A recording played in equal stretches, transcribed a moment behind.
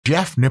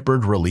Jeff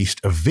Nippard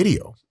released a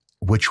video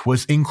which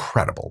was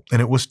incredible,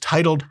 and it was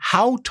titled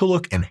 "How to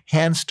Look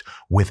Enhanced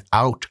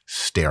Without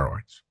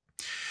Steroids."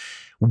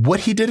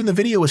 What he did in the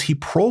video is he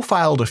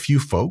profiled a few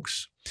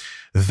folks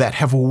that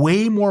have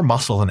way more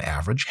muscle than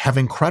average, have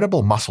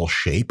incredible muscle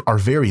shape, are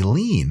very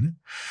lean,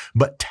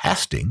 but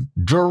testing,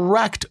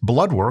 direct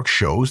blood work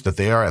shows that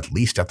they are, at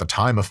least at the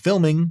time of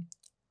filming,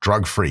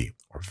 drug-free,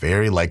 or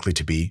very likely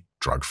to be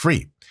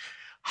drug-free.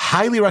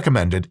 Highly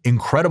recommended,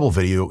 incredible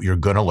video. You're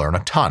going to learn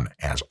a ton,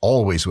 as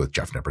always with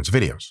Jeff Nippard's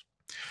videos.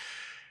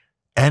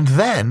 And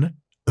then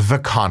the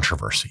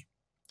controversy.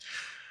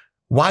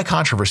 Why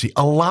controversy?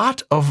 A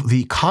lot of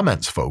the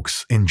comments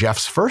folks in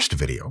Jeff's first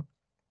video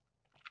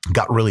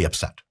got really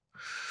upset,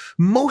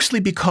 mostly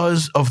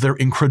because of their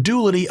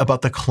incredulity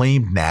about the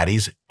claimed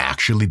natties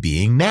actually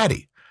being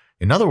natty.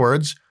 In other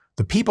words,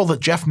 the people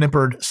that Jeff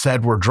Nippard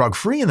said were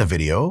drug-free in the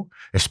video,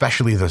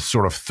 especially the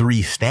sort of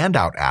 3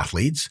 standout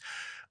athletes,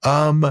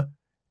 a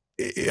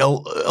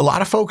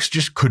lot of folks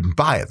just couldn't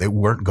buy it. They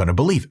weren't going to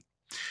believe it.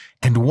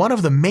 And one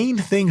of the main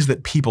things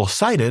that people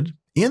cited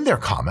in their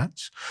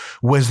comments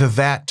was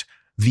that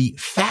the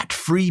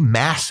fat-free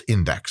mass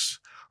index,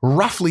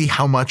 roughly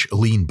how much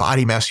lean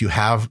body mass you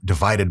have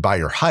divided by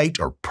your height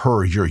or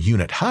per your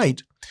unit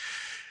height,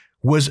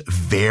 was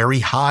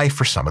very high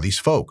for some of these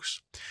folks.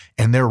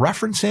 And they're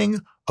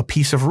referencing a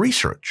piece of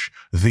research,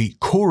 the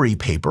Corey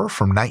paper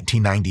from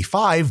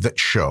 1995, that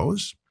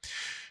shows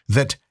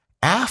that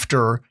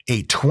after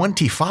a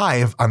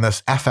 25 on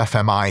this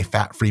FFMI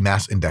fat-free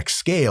mass index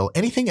scale,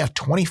 anything at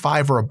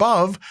 25 or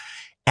above,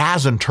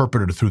 as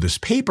interpreted through this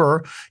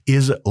paper,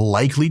 is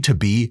likely to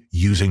be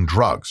using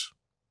drugs.